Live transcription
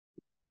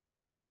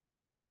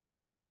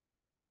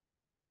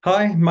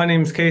Hi, my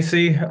name's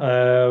Casey.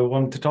 I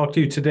wanted to talk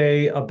to you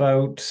today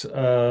about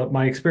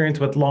my experience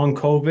with long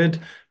COVID.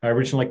 I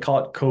originally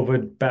caught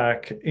COVID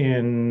back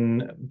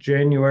in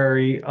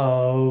January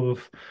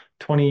of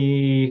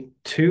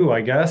 22,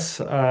 I guess,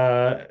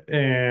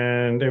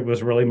 and it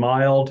was really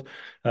mild.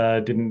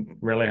 Didn't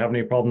really have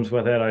any problems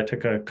with it. I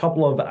took a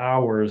couple of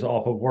hours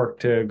off of work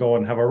to go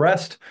and have a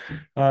rest.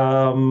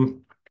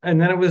 Um, and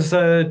then it was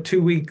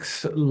 2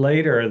 weeks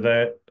later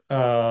that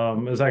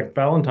it was like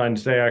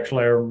Valentine's Day,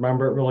 actually. I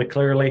remember it really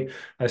clearly.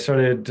 I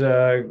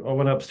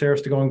went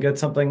upstairs to go and get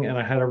something, and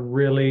I had a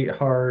really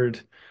hard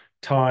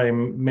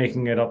time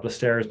making it up the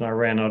stairs, and I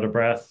ran out of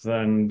breath.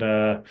 And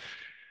that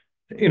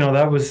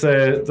was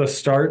the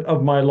start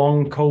of my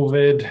long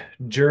COVID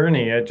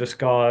journey. It just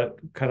got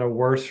kind of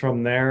worse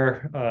from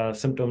there.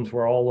 Symptoms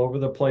were all over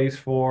the place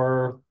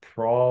for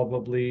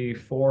probably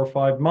 4 or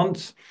 5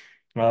 months.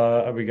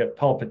 I would get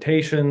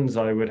palpitations.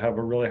 I would have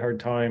a really hard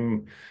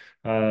time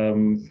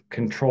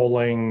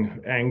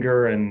controlling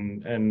anger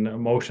and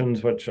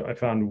emotions, which I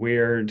found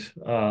weird.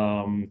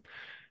 I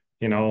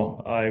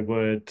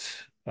would.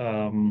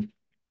 Um,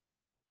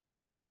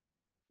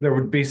 there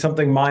would be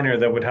something minor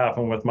that would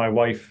happen with my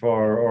wife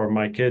or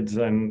my kids,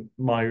 and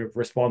my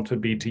response would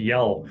be to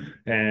yell,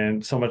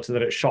 and so much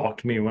that it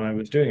shocked me when I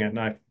was doing it, and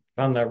I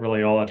found that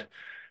really odd.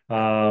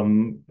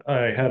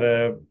 I had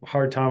a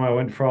hard time. I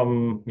went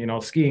from,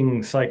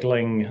 skiing,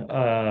 cycling,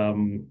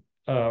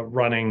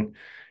 running,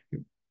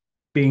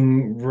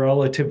 being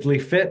relatively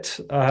fit,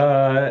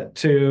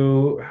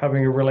 to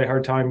having a really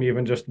hard time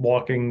even just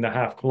walking the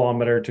half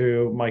kilometer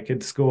to my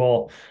kid's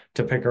school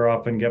to pick her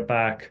up and get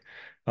back.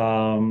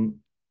 Um,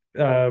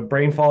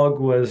 Brain fog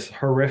was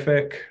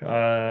horrific.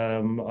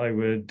 I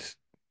would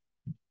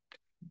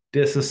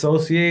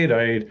disassociate.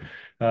 I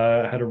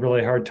had a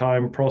really hard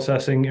time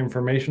processing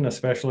information,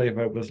 especially if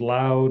it was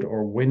loud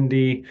or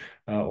windy,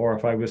 or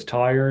if I was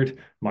tired.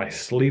 My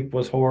sleep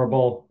was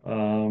horrible.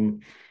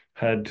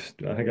 I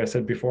think I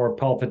said before,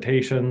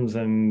 palpitations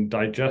and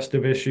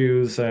digestive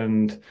issues,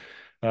 and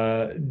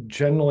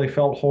generally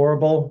felt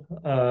horrible.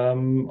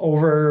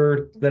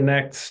 Over the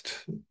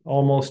next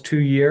almost 2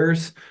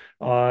 years,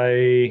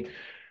 I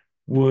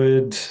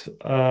would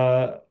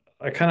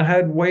I kind of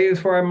had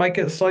waves where I might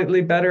get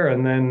slightly better,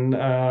 and then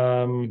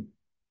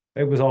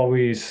it was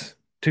always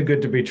too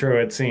good to be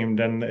true, it seemed,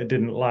 and it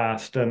didn't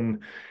last. And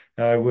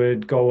I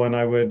would go and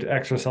I would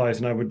exercise,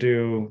 and I would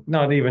do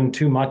not even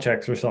too much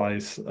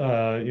exercise,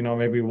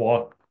 maybe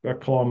walk a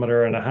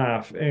kilometer and a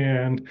half,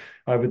 and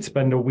I would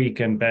spend a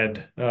week in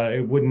bed.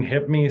 It wouldn't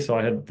hit me, so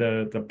I had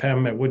the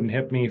PEM. It wouldn't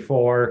hit me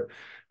for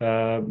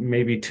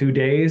maybe 2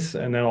 days,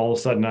 and then all of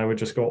a sudden I would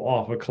just go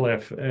off a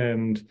cliff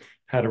and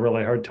had a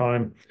really hard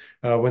time.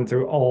 Went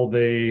through all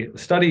the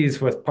studies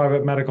with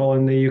private medical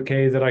in the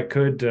UK that I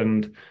could,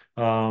 and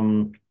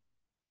um,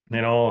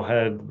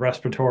 had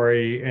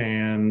respiratory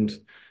and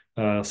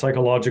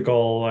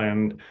psychological,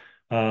 and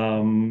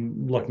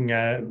looking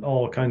at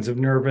all kinds of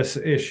nervous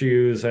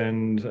issues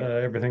and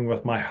everything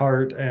with my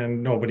heart,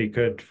 and nobody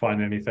could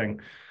find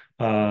anything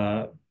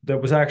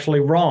that was actually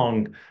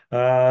wrong.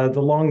 The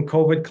long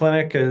COVID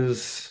clinic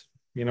is,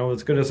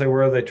 as good as they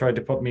were. They tried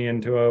to put me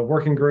into a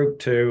working group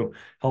to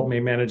help me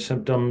manage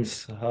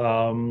symptoms.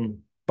 But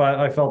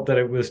I felt that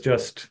it was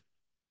just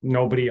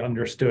nobody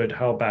understood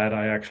how bad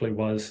I actually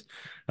was.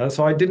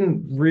 So I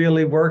didn't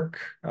really work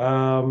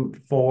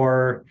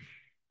for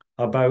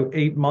about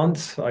 8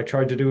 months. I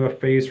tried to do a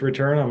phased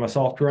return. I'm a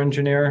software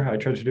engineer. I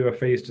tried to do a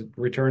phased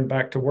return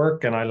back to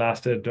work, and I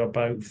lasted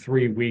about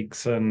 3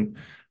 weeks, and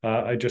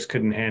I just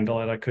couldn't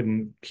handle it. I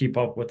couldn't keep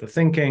up with the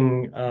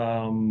thinking.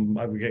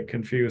 I would get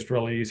confused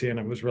really easy, and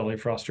it was really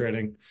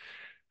frustrating.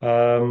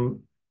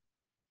 Um,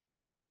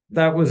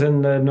 that was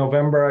in the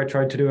November. I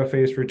tried to do a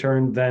phased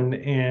return. Then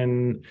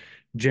in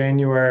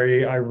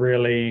January, I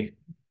really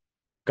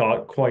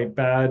got quite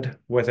bad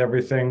with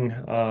everything.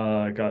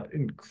 I got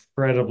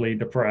incredibly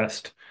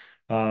depressed,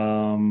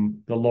 the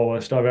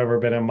lowest I've ever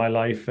been in my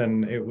life,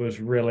 and it was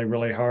really,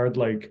 really hard.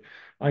 Like,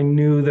 I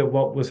knew that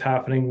what was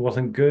happening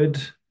wasn't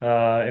good,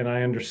 and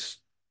I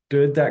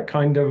understood that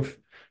kind of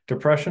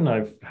depression.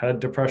 I've had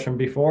depression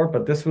before,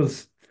 but this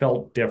was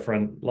felt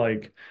different.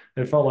 Like,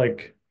 it felt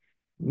like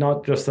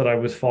not just that I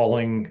was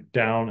falling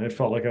down, it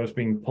felt like I was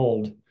being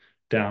pulled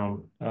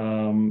down,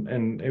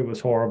 and it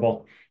was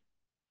horrible.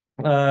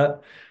 Uh,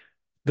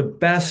 the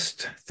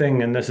best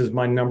thing, and this is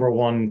my number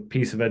one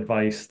piece of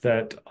advice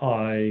that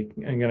I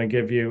am going to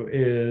give you,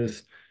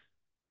 is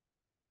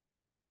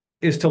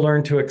to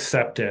learn to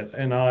accept it.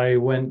 And I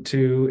went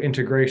to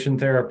integration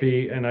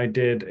therapy, and I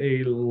did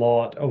a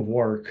lot of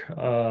work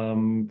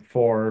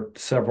for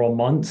several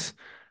months,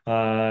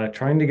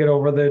 trying to get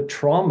over the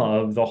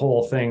trauma of the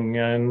whole thing.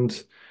 And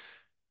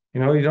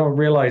you don't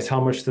realize how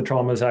much the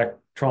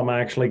trauma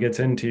actually gets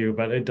into you,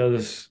 but it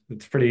does.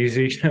 It's pretty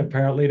easy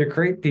apparently to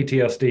create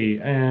PTSD,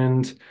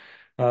 and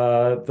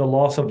the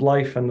loss of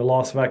life and the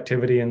loss of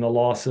activity and the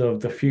loss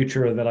of the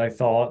future that I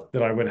thought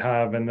that I would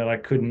have and that I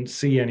couldn't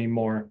see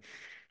anymore,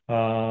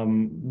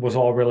 was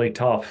all really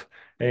tough.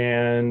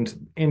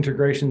 And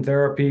integration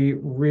therapy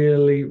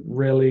really,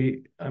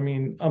 really, I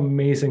mean,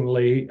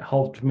 amazingly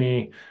helped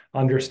me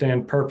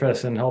understand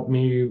purpose and helped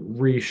me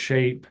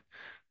reshape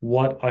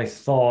what I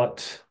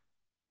thought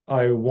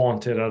I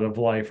wanted out of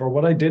life or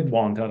what I did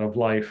want out of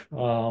life,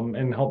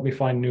 and helped me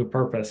find new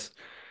purpose.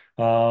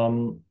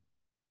 Um,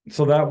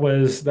 so that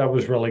was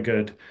really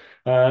good.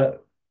 Uh,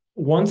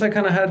 Once I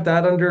kind of had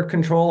that under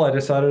control, I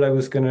decided I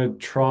was going to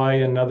try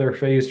another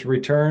phased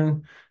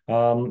return.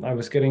 I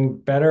was getting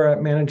better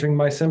at managing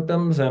my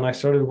symptoms, and I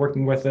started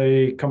working with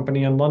a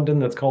company in London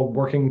that's called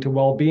Working to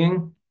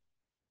Wellbeing,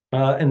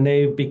 and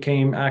they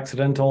became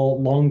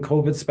accidental long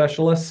COVID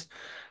specialists,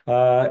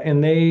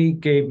 and they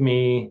gave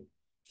me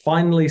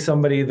finally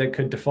somebody that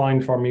could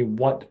define for me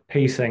what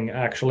pacing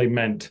actually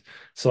meant.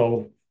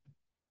 So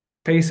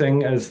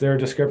pacing, as their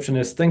description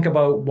is, think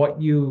about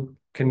what you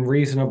can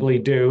reasonably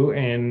do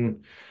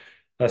in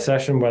a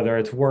session, whether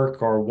it's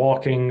work or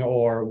walking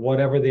or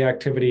whatever the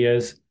activity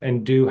is,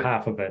 and do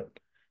half of it.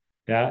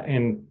 Yeah.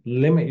 And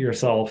limit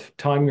yourself,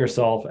 time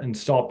yourself, and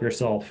stop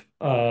yourself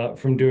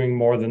from doing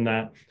more than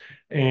that.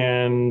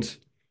 And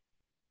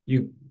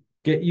you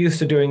get used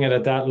to doing it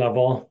at that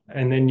level,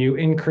 and then you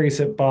increase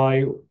it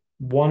by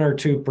 1 or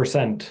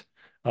 2%.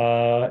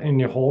 And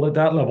you hold at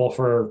that level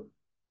for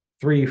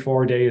 3,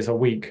 4 days a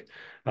week.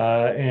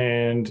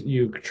 And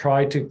you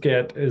try to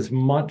get as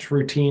much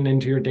routine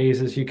into your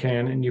days as you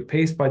can. And you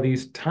pace by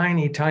these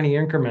tiny, tiny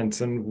increments.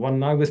 And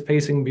when I was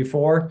pacing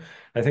before,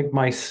 I think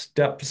my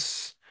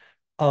steps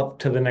up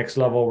to the next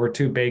level were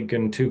too big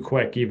and too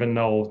quick, even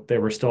though they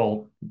were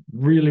still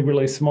really,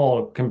 really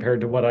small compared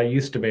to what I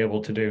used to be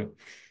able to do.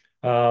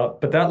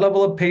 But that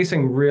level of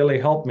pacing really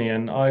helped me,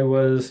 and I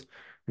was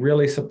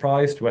really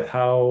surprised with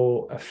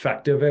how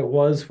effective it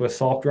was with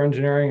software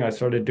engineering. I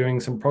started doing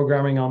some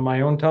programming on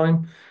my own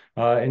time,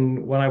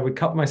 and when I would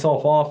cut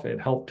myself off,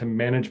 it helped to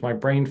manage my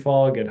brain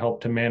fog. It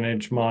helped to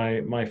manage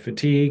my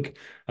fatigue.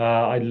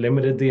 I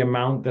limited the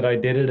amount that I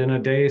did it in a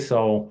day,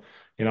 so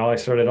I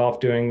started off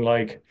doing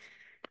like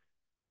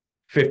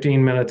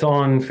 15 minutes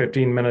on,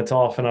 15 minutes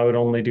off, and I would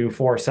only do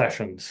 4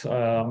 sessions,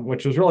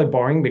 which was really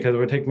boring because it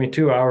would take me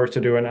 2 hours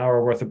to do an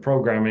hour worth of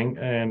programming,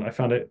 and I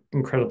found it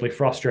incredibly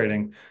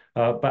frustrating.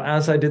 But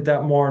as I did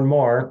that more and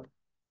more,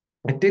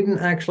 it didn't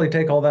actually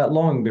take all that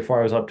long before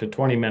I was up to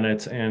 20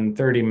 minutes and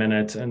 30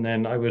 minutes, and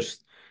then I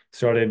was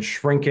started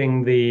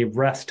shrinking the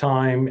rest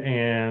time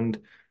and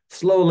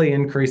slowly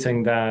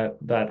increasing that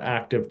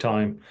active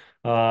time.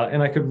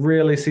 And I could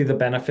really see the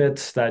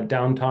benefits that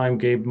downtime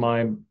gave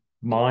my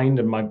mind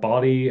and my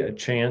body a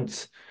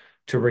chance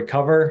to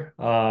recover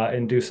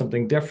and do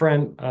something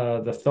different.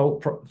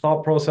 The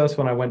thought process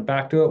when I went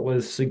back to it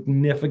was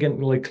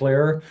significantly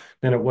clearer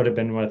than it would have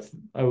been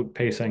without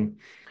pacing.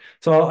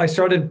 So I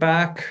started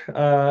back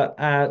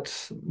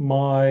at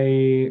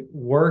my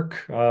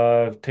work,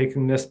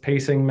 taking this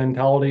pacing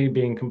mentality,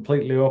 being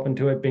completely open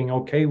to it, being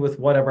okay with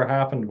whatever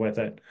happened with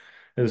it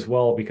as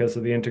well because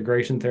of the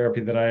integration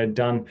therapy that I had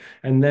done.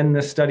 And then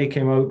this study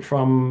came out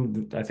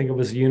from, I think it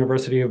was the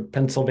University of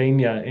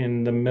Pennsylvania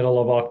in the middle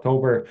of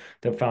October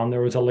that found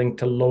there was a link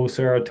to low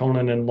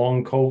serotonin and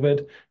long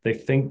COVID. They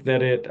think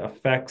that it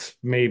affects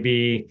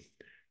maybe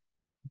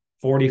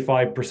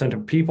 45%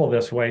 of people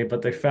this way,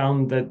 but they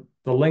found that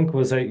the link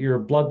was that your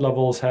blood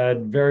levels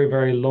had very,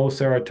 very low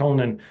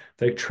serotonin.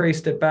 They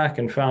traced it back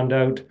and found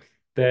out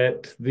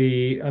that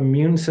the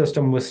immune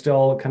system was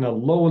still kind of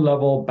low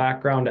level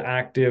background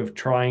active,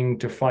 trying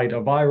to fight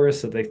a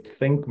virus that they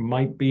think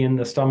might be in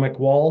the stomach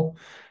wall,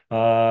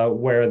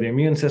 where the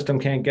immune system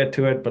can't get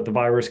to it, but the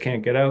virus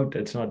can't get out.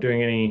 It's not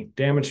doing any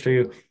damage to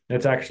you.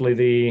 It's actually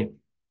the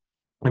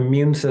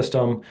immune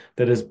system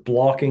that is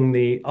blocking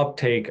the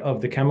uptake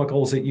of the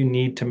chemicals that you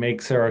need to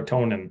make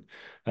serotonin.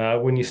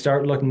 When you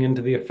start looking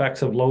into the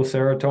effects of low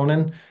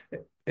serotonin,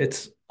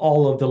 it's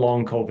all of the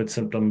long COVID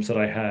symptoms that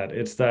I had.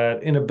 It's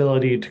that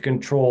inability to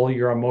control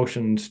your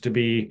emotions, to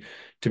be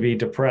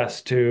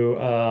depressed,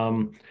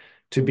 to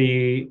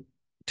be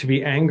to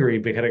be angry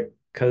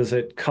because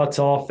it cuts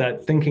off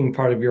that thinking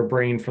part of your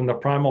brain from the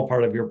primal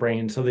part of your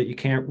brain so that you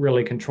can't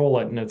really control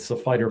it, and it's the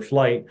fight or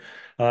flight.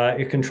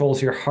 It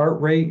controls your heart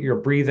rate, your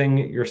breathing,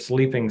 your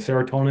sleeping.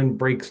 Serotonin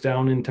breaks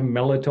down into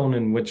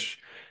melatonin, which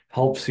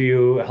helps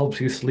you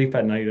sleep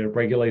at night. It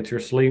regulates your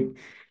sleep.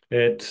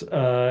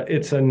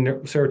 Serotonin's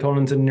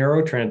a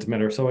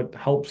neurotransmitter, so it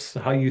helps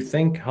how you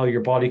think, how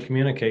your body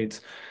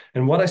communicates.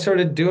 And what I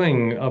started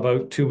doing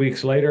about 2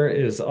 weeks later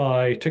is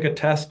I took a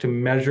test to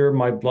measure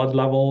my blood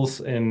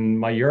levels in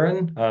my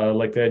urine,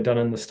 like they had done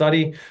in the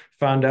study,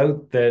 found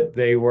out that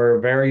they were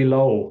very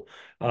low.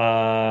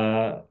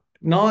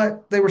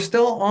 Not, they were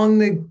still on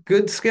the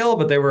good scale,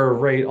 but they were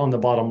right on the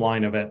bottom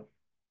line of it.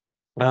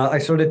 I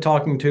started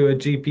talking to a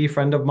GP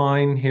friend of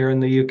mine here in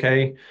the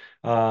UK,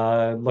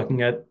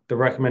 looking at the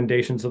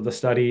recommendations of the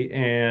study,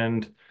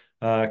 and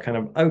kind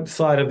of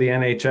outside of the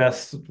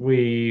NHS,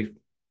 we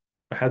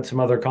had some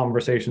other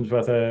conversations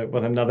with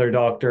another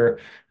doctor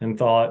and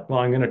thought, well,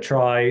 I'm going to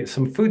try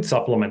some food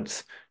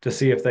supplements to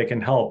see if they can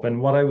help. And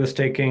what I was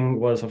taking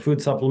was a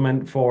food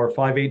supplement for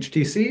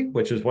 5-HTC,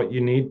 which is what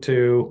you need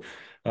to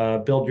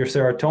build your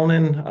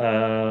serotonin,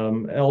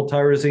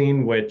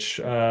 L-tyrosine, which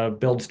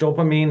builds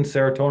dopamine.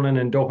 Serotonin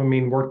and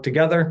dopamine work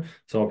together.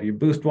 So if you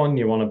boost one,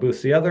 you want to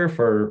boost the other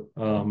for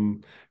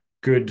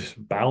good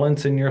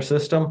balance in your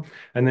system.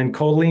 And then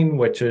choline,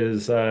 which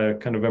is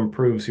kind of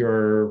improves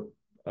your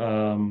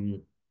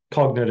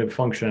cognitive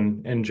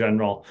function in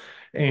general.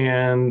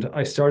 And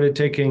I started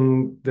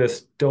taking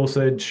this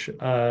dosage,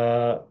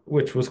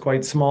 which was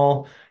quite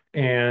small,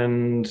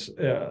 and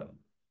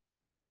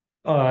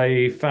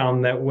I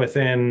found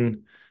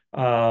that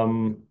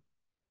um,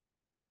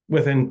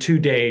 within 2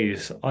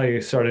 days, I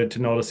started to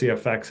notice the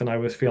effects and I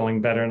was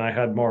feeling better and I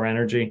had more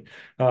energy.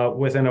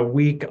 Within a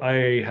week,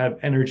 I had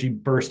energy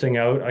bursting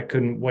out. I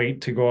couldn't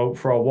wait to go out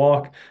for a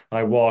walk.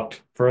 I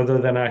walked further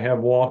than I have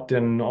walked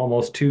in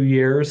almost 2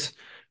 years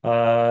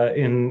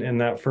in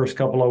that first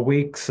couple of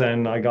weeks,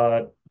 and I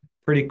got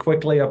pretty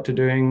quickly up to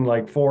doing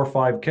like 4 or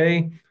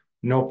 5K.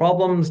 No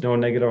problems, no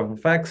negative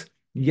effects.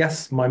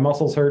 Yes, my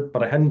muscles hurt,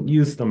 but I hadn't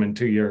used them in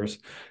 2 years.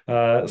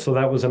 So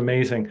that was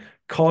amazing.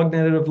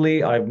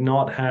 Cognitively, I've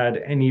not had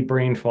any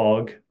brain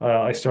fog.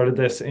 I started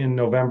this in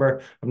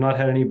November. I've not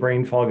had any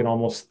brain fog in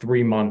almost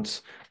 3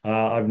 months.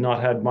 I've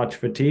not had much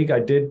fatigue. I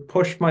did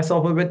push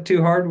myself a bit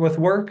too hard with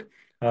work.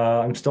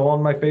 I'm still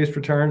on my phased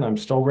return. I'm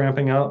still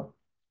ramping up.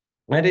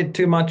 I did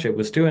too much. It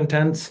was too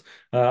intense.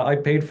 I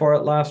paid for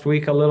it last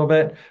week a little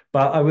bit,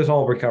 but I was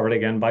all recovered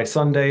again by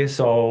Sunday.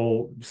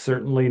 So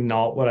certainly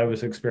not what I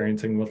was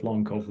experiencing with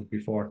long COVID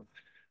before.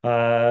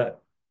 Uh,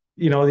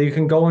 you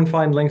can go and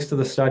find links to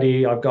the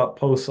study. I've got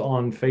posts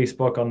on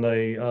Facebook on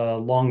the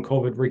long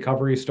COVID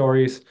recovery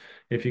stories.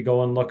 If you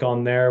go and look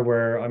on there,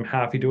 where I'm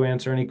happy to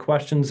answer any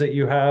questions that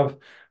you have,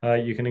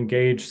 you can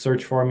engage,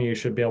 search for me. You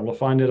should be able to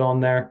find it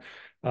on there.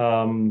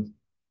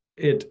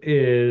 It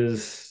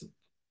is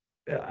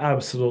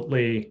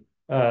absolutely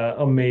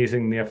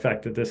amazing the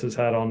effect that this has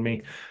had on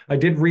me. I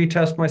did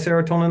retest my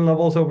serotonin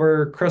levels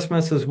over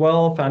Christmas as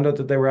well, found out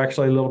that they were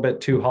actually a little bit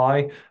too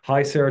high.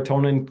 High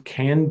serotonin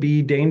can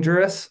be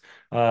dangerous.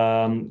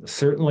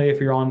 Certainly,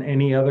 if you're on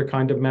any other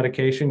kind of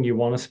medication, you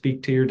want to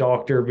speak to your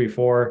doctor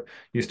before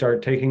you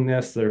start taking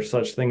this. There's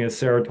such thing as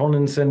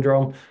serotonin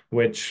syndrome,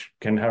 which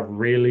can have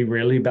really,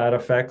 really bad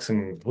effects,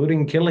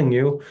 including killing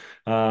you,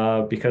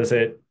 because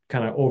it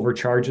kind of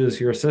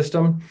overcharges your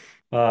system.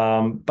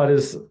 But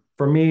as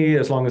for me,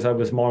 as long as I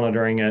was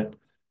monitoring it,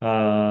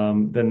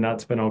 then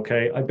that's been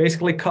okay. I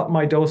basically cut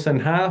my dose in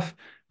half.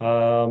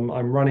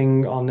 I'm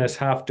running on this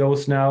half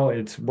dose now.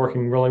 It's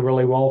working really,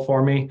 really well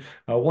for me.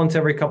 Once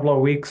every couple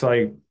of weeks,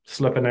 I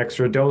slip an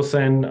extra dose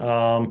in,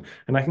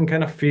 and I can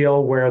kind of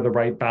feel where the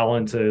right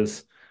balance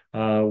is,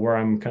 where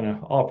I'm kind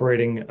of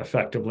operating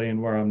effectively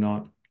and where I'm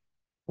not.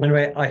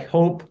 Anyway, I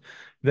hope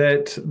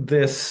that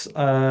this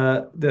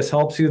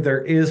helps you.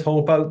 There is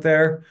hope out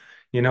there.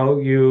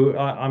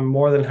 I'm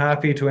more than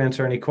happy to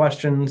answer any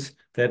questions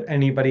that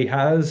anybody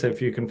has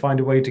if you can find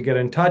a way to get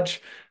in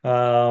touch.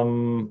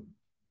 And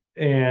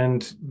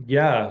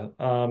yeah,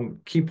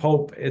 keep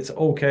hope. It's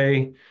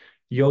okay.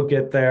 You'll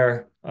get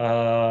there.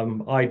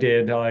 I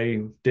did.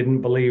 I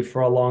didn't believe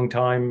for a long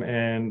time,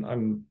 and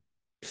I'm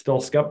still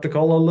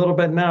skeptical a little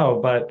bit now,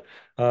 but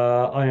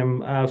I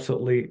am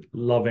absolutely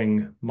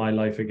loving my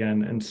life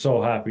again and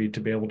so happy to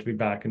be able to be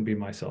back and be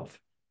myself.